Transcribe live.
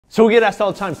So we get asked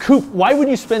all the time, Coop, why would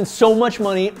you spend so much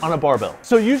money on a barbell?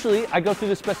 So usually I go through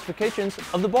the specifications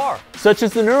of the bar, such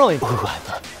as the knurling. Ooh, I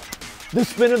love it. The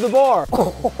spin of the bar.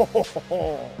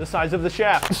 The size of the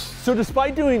shaft. So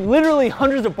despite doing literally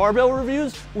hundreds of barbell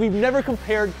reviews, we've never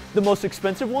compared the most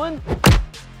expensive one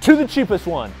to the cheapest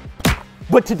one.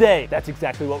 But today, that's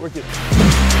exactly what we're doing.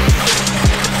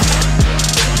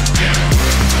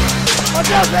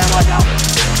 Watch out, man, watch out!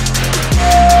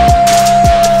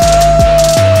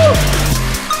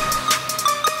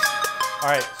 All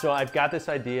right, so I've got this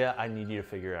idea I need you to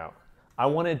figure out. I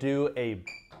want to do a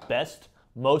best,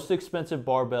 most expensive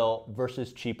barbell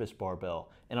versus cheapest barbell,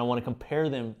 and I want to compare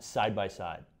them side by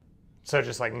side. So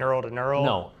just like knurl to knurl?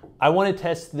 No, I want to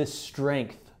test the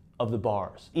strength of the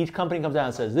bars. Each company comes out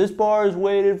and says, this bar is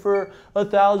weighted for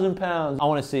 1,000 pounds. I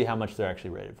want to see how much they're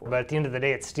actually rated for. But at the end of the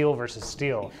day, it's steel versus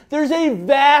steel. There's a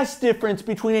vast difference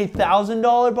between a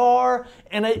 $1,000 bar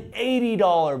and an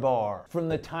 $80 bar. From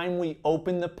the time we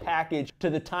open the package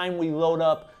to the time we load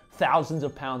up thousands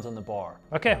of pounds on the bar.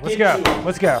 Okay, let's go.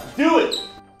 Let's go. Do it!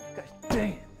 Gosh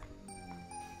dang it.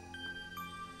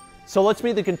 So let's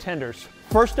meet the contenders.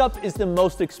 First up is the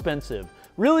most expensive.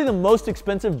 Really the most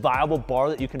expensive viable bar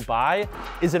that you can buy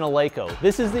is an Eleiko.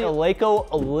 This is the Eleiko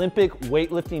Olympic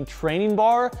weightlifting training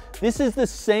bar. This is the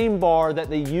same bar that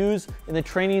they use in the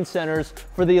training centers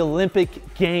for the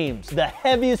Olympic Games. The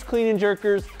heaviest clean and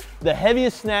jerkers, the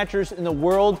heaviest snatchers in the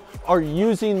world are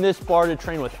using this bar to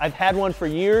train with. I've had one for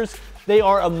years. They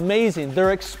are amazing.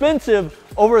 They're expensive,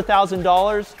 over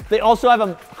 $1,000. They also have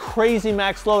a crazy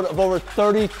max load of over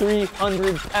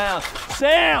 3,300 pounds.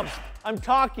 Sam! I'm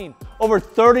talking over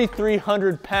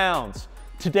 3,300 pounds.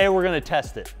 Today we're gonna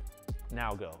test it.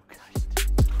 Now go.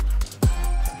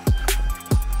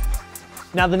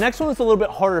 Now the next one is a little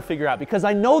bit harder to figure out because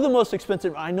I know the most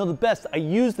expensive, I know the best, I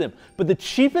use them. But the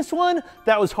cheapest one,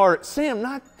 that was hard. Sam,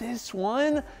 not this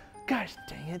one. Gosh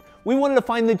dang it. We wanted to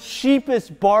find the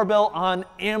cheapest barbell on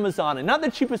Amazon, and not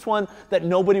the cheapest one that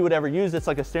nobody would ever use. It's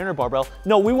like a standard barbell.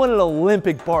 No, we wanted an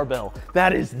Olympic barbell.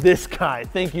 That is this guy.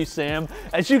 Thank you, Sam.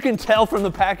 As you can tell from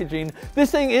the packaging,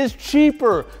 this thing is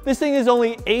cheaper. This thing is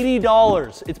only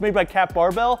 $80. It's made by Cap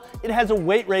Barbell. It has a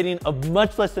weight rating of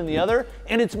much less than the other,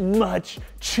 and it's much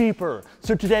cheaper.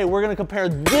 So today we're gonna compare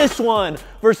this one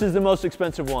versus the most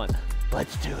expensive one.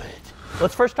 Let's do it.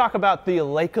 Let's first talk about the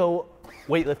Eleiko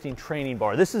weightlifting training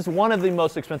bar. This is one of the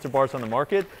most expensive bars on the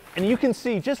market, and you can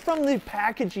see just from the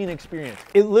packaging experience,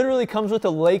 it literally comes with a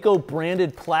Eleiko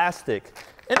branded plastic.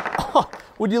 And oh,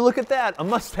 would you look at that, a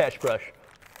mustache brush.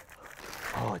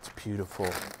 Oh, it's beautiful.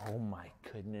 Oh my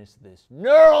goodness, this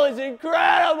knurl is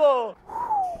incredible.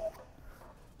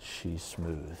 She's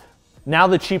smooth. Now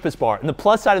the cheapest bar, and the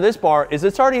plus side of this bar is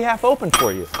it's already half open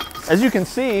for you. As you can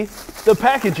see, the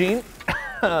packaging,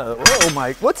 oh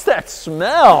my, what's that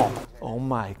smell? Oh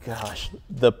my gosh,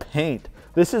 the paint.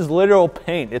 This is literal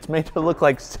paint. It's made to look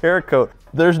like Cerakote.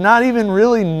 There's not even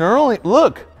really knurling.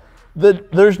 Look,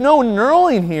 there's no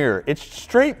knurling here. It's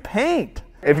straight paint.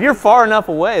 If you're far enough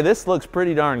away, this looks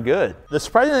pretty darn good. The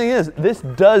surprising thing is, this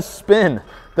does spin.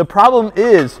 The problem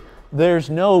is,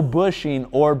 there's no bushing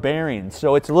or bearings.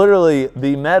 So it's literally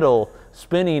the metal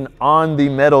spinning on the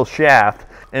metal shaft.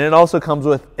 And it also comes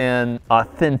with an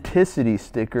authenticity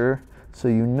sticker, so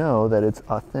you know that it's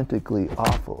authentically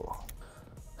awful.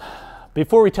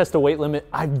 Before we test the weight limit,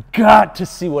 I've got to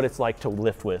see what it's like to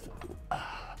lift with.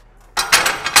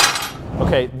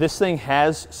 Okay, this thing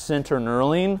has center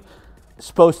knurling. It's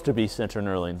supposed to be center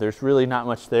knurling. There's really not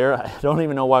much there. I don't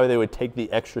even know why they would take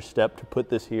the extra step to put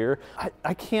this here.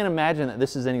 I can't imagine that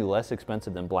this is any less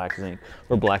expensive than black zinc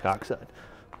or black oxide.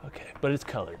 Okay, but it's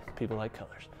colored. People like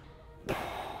colors.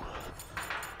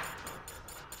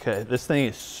 Okay, this thing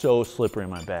is so slippery in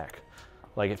my back.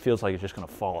 Like it feels like it's just gonna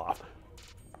fall off.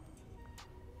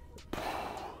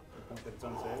 It's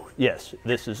unsafe? Yes,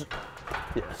 this is,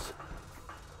 yes.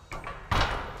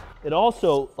 It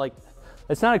also, like,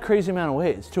 it's not a crazy amount of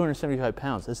weight. It's 275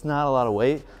 pounds. It's not a lot of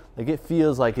weight. Like it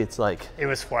feels like it's like. It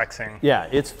was flexing. Yeah,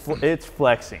 it's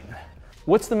flexing.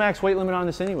 What's the max weight limit on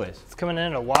this anyways? It's coming in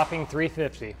at a whopping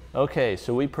 350. Okay,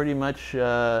 so we pretty much,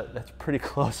 that's pretty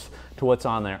close to what's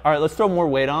on there. All right, let's throw more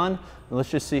weight on, and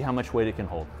let's just see how much weight it can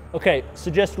hold. Okay,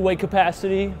 suggested weight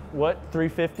capacity, what,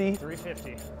 350?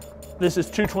 350. This is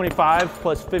 225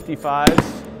 plus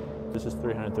 55s. This is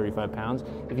 335 pounds.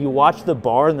 If you watch the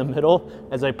bar in the middle,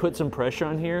 as I put some pressure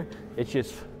on here, it's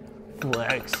just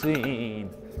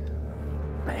flexing.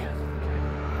 Man.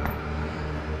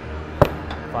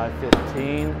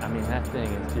 515, I mean, that thing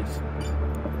is just,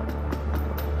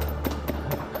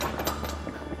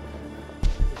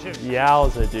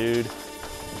 yowza, dude.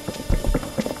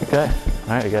 Okay, all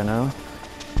right, I got another one.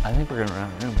 I think we're gonna run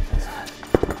out of room with this.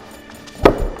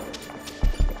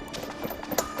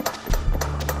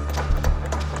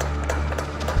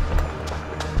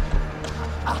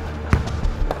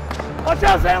 Watch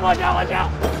out, Sam, watch out, watch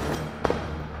out.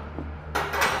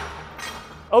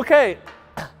 Okay,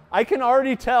 I can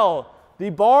already tell the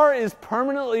bar is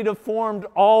permanently deformed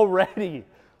already.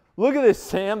 Look at this,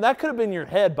 Sam. That could have been your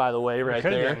head, by the way, right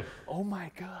there. Been. Oh my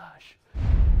gosh.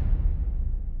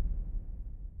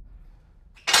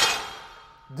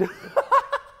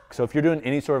 So if you're doing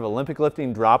any sort of Olympic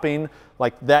lifting, dropping,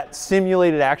 like that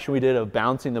simulated action we did of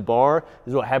bouncing the bar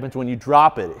is what happens when you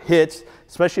drop it. It hits,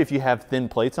 especially if you have thin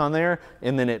plates on there,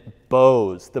 and then it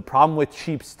bows. The problem with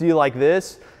cheap steel like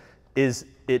this is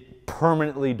it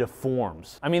permanently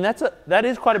deforms. I mean, that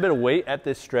is quite a bit of weight at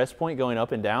this stress point going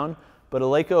up and down, but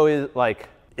Eleiko is like,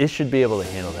 it should be able to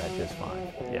handle that just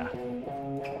fine, yeah.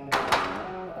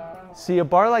 See, a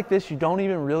bar like this, you don't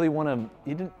even really want to,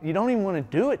 you don't even want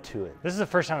to do it to it. This is the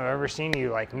first time I've ever seen you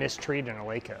like mistreat an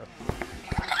Eleiko.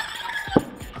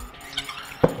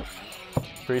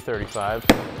 335.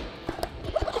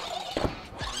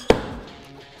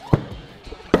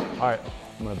 All right,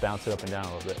 I'm gonna bounce it up and down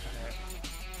a little bit.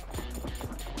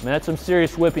 I mean, that's some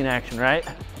serious whipping action, right?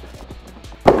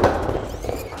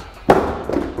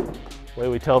 Way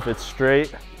we tell if it's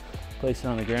straight, place it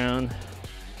on the ground.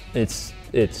 It's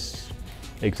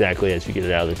exactly as you get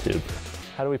it out of the tube.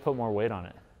 How do we put more weight on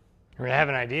it? You're gonna have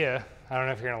an idea. I don't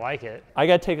know if you're gonna like it. I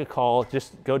gotta take a call,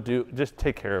 just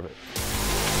take care of it.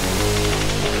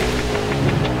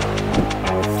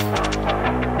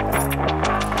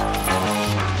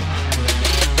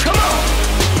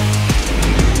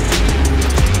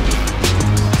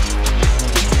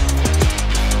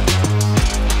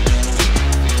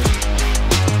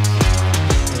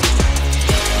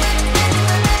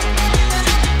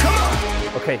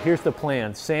 Okay, here's the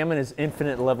plan. Sam and his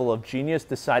infinite level of genius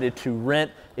decided to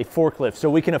rent a forklift so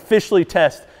we can officially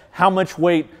test how much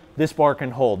weight this bar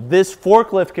can hold. This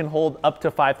forklift can hold up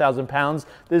to 5,000 pounds.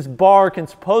 This bar can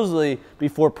supposedly,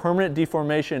 before permanent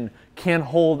deformation, can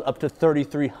hold up to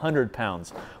 3,300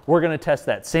 pounds. We're gonna test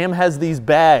that. Sam has these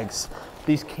bags,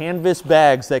 these canvas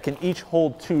bags that can each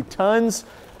hold 2 tons.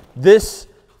 This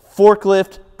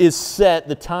forklift is set,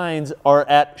 the tines are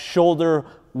at shoulder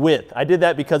width. I did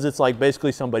that because it's like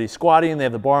basically somebody squatting, they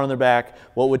have the bar on their back.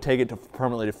 What would take it to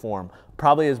permanently deform?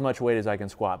 Probably as much weight as I can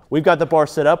squat. We've got the bar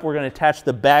set up. We're gonna attach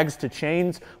the bags to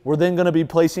chains. We're then gonna be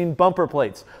placing bumper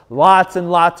plates. Lots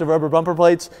and lots of rubber bumper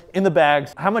plates in the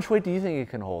bags. How much weight do you think it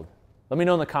can hold? Let me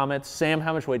know in the comments. Sam,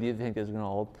 how much weight do you think it's gonna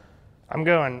hold? I'm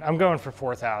going for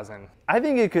 4,000. I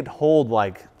think it could hold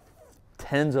like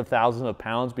tens of thousands of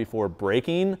pounds before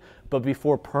breaking, but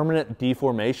before permanent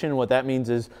deformation, what that means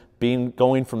is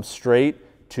going from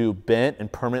straight to bent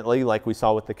and permanently, like we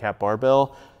saw with the cap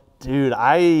barbell. Dude,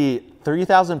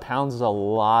 3,000 pounds is a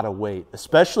lot of weight,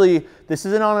 especially this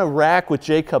isn't on a rack with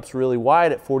J-cups really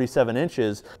wide at 47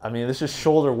 inches. I mean, this is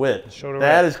shoulder width.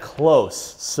 That is close.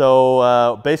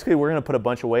 So basically we're gonna put a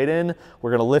bunch of weight in, we're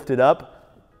gonna lift it up,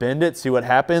 bend it, see what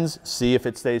happens, see if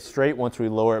it stays straight once we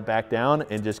lower it back down,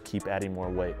 and just keep adding more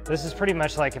weight. This is pretty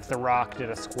much like if The Rock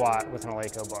did a squat with an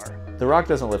Eleiko bar. The Rock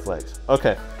doesn't lift legs.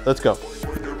 Okay, let's go.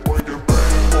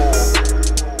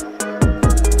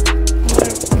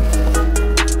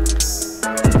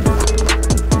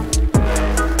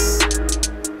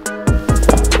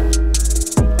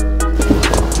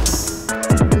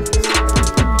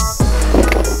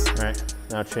 All right,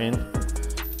 now chain.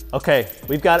 Okay,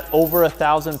 we've got over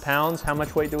 1,000 pounds. How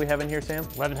much weight do we have in here, Sam?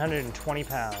 1,120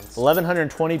 pounds.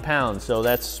 1,120 pounds, so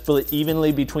that's split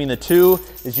evenly between the two.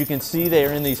 As you can see, they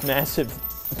are in these massive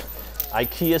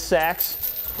IKEA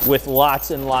sacks with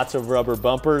lots and lots of rubber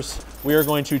bumpers. We are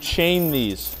going to chain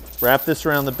these, wrap this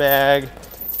around the bag,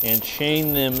 and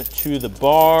chain them to the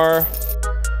bar.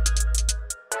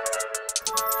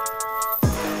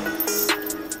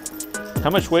 How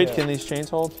much weight can these chains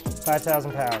hold?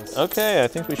 5,000 pounds. Okay, I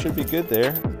think we should be good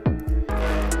there.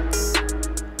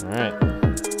 All right.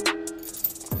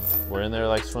 We're in there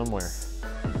like swimwear.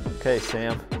 Okay,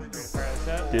 Sam,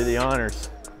 do the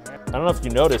honors. I don't know if you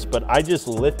noticed, but I just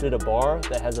lifted a bar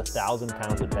that has 1,000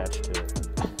 pounds attached to it.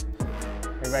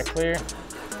 Everybody clear?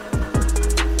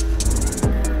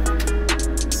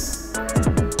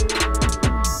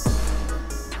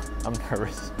 I'm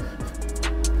nervous.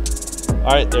 All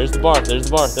right, there's the bar, there's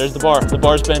the bar, there's the bar. The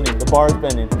bar's bending, the bar's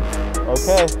bending.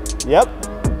 Okay, yep,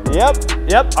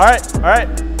 all right.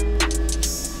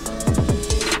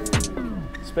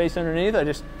 Space underneath, I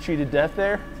just cheated death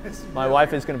there. My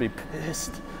wife is gonna be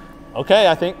pissed. Okay,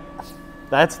 I think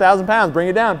that's 1,000 pounds, bring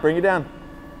it down, bring it down.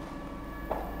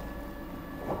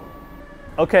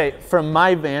 Okay, from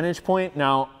my vantage point,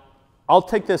 now I'll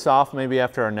take this off maybe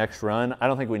after our next run. I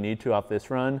don't think we need to off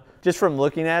this run. Just from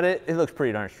looking at it, it looks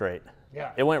pretty darn straight.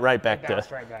 Yeah. It went right back to,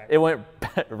 right back. It went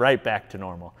right back to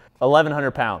normal.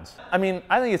 1,100 pounds. I mean,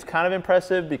 I think it's kind of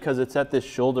impressive because it's at this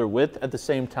shoulder width. At the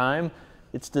same time,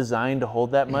 it's designed to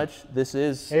hold that much. This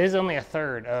is... It is only a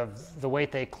third of the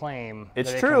weight they claim.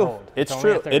 It's that true. It can hold. It's only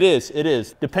true. a third. It is. It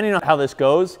is. Depending on how this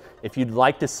goes, if you'd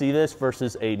like to see this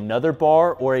versus another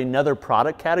bar or another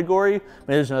product category, maybe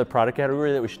there's another product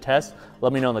category that we should test,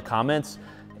 let me know in the comments.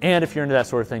 And if you're into that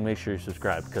sort of thing, make sure you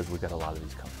subscribe because we've got a lot of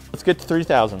these coming. Let's get to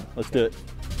 3,000. Let's do it.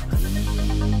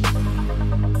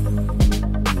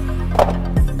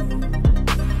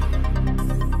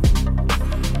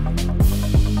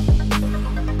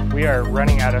 We are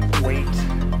running out of weight.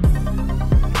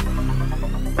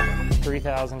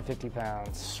 3,050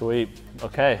 pounds. Sweet.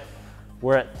 Okay.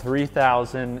 We're at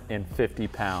 3,050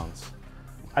 pounds.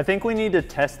 I think we need to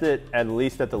test it at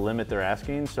least at the limit they're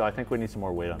asking, so I think we need some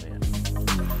more weight on the end.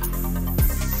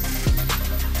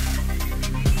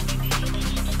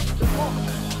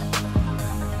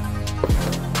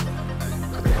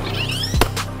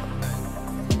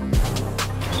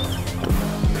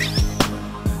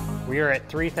 We are at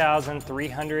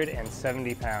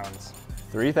 3,370 pounds.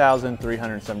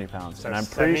 3,370 pounds. So and I'm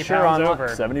pretty sure pounds on over.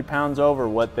 70 pounds over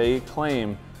what they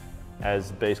claim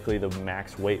as basically the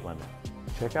max weight limit.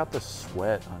 Check out the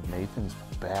sweat on Nathan's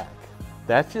back.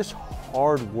 That's just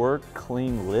hard work,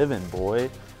 clean living, boy.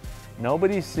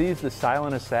 Nobody sees the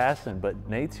silent assassin, but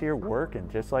Nate's here working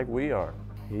just like we are.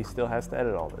 He still has to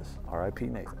edit all this. R.I.P.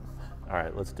 Nathan. All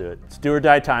right, let's do it. It's do or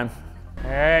die time. All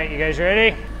right, you guys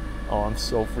ready? Oh, I'm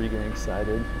so freaking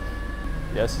excited.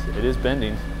 Yes, it is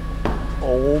bending.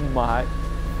 Oh my.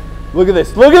 Look at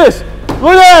this, look at this,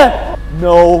 look at that!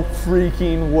 No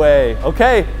freaking way.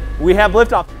 Okay, we have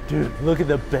liftoff. Dude, look at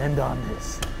the bend on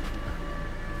this.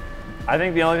 I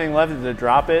think the only thing left is to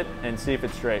drop it and see if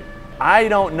it's straight. I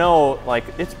don't know, like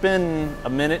it's been a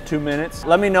minute, 2 minutes.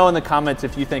 Let me know in the comments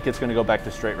if you think it's gonna go back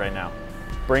to straight right now.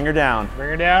 Bring her down.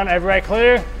 Bring her down, everybody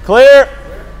clear? Clear!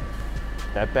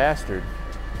 That bastard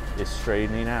is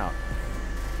straightening out.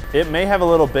 It may have a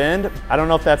little bend. I don't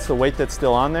know if that's the weight that's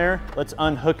still on there. Let's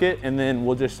unhook it and then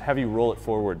we'll just have you roll it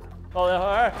forward.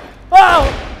 Oh!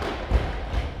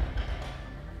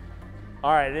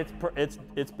 All right,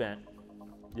 it's bent.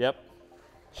 Yep,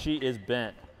 she is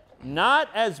bent. Not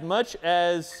as much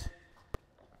as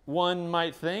one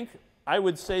might think. I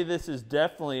would say this is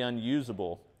definitely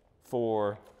unusable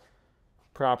for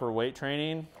proper weight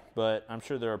training, but I'm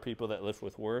sure there are people that lift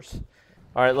with worse.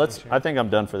 All right, I think I'm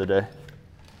done for the day.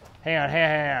 Hang on.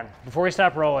 Before we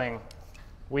stop rolling,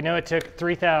 we know it took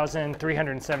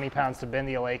 3,370 pounds to bend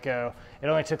the Eleiko. It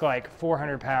only took like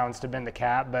 400 pounds to bend the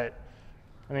cap, but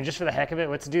I mean, just for the heck of it,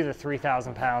 let's do the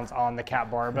 3,000 pounds on the cap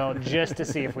barbell just to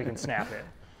see if we can snap it.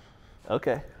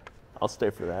 Okay, I'll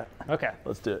stay for that. Okay.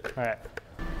 Let's do it. All right.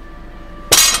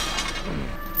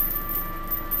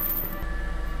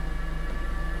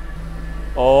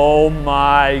 Oh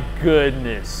my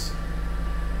goodness.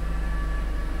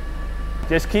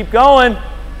 Just keep going.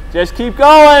 Just keep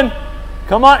going.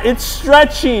 Come on, it's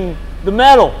stretching the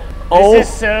metal. This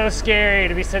is so scary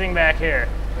to be sitting back here.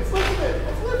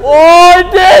 Oh, I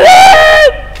did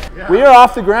it! Yeah. We are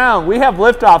off the ground. We have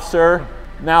liftoff, sir.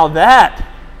 Now that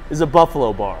is a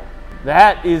buffalo bar.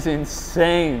 That is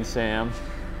insane, Sam.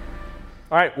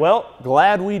 All right, well,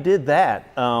 glad we did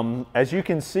that. As you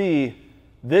can see,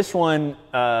 this one,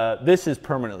 this is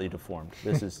permanently deformed.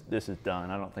 This is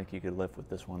done. I don't think you could lift with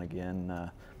this one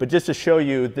again. But just to show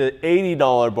you, the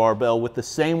 $80 barbell with the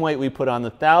same weight we put on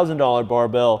the $1,000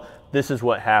 barbell, this is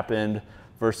what happened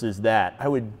versus that. I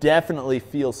would definitely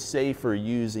feel safer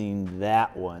using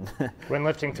that one. When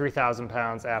lifting 3,000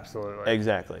 pounds, absolutely.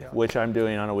 Exactly, yeah. Which I'm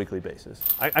doing on a weekly basis.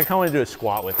 I kind of want to do a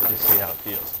squat with it to see how it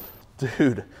feels.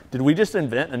 Dude, did we just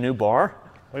invent a new bar?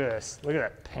 Look at this. Look at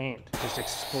that paint. Just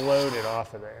exploded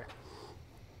off of there.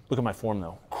 Look at my form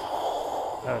though.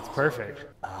 Oh, it's perfect.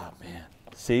 Oh man.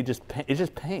 See, it's just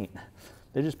paint.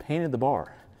 They just painted the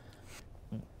bar.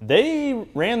 They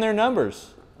ran their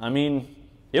numbers. I mean,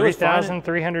 it was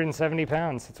 3,370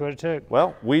 pounds. That's what it took.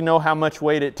 Well, we know how much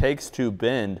weight it takes to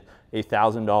bend a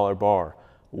 $1,000 bar.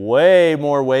 Way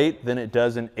more weight than it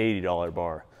does an $80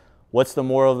 bar. What's the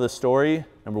moral of the story?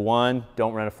 Number one,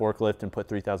 don't rent a forklift and put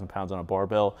 3,000 pounds on a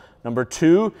barbell. Number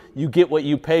two, you get what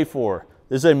you pay for.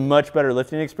 This is a much better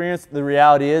lifting experience. The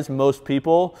reality is most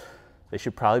people, they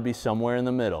should probably be somewhere in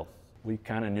the middle. We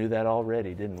kind of knew that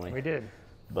already, didn't we? We did.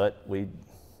 But we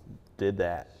did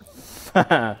that.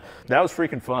 That was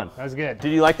freaking fun. That was good.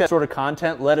 Did you like that sort of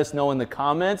content? Let us know in the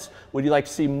comments. Would you like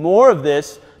to see more of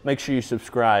this? make sure you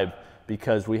subscribe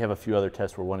because we have a few other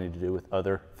tests we're wanting to do with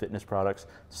other fitness products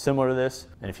similar to this.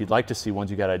 And if you'd like to see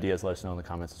ones you got ideas, let us know in the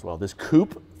comments as well. This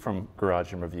Coop from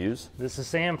Garage Gym Reviews. This is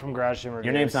Sam from Garage Gym Reviews.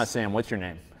 Your name's not Sam. What's your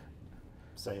name?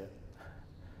 Say it.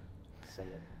 Say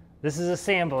it. This is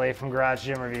Assambly from Garage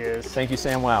Gym Reviews. Thank you,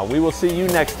 Sam. Wow. We will see you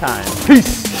next time.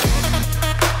 Peace.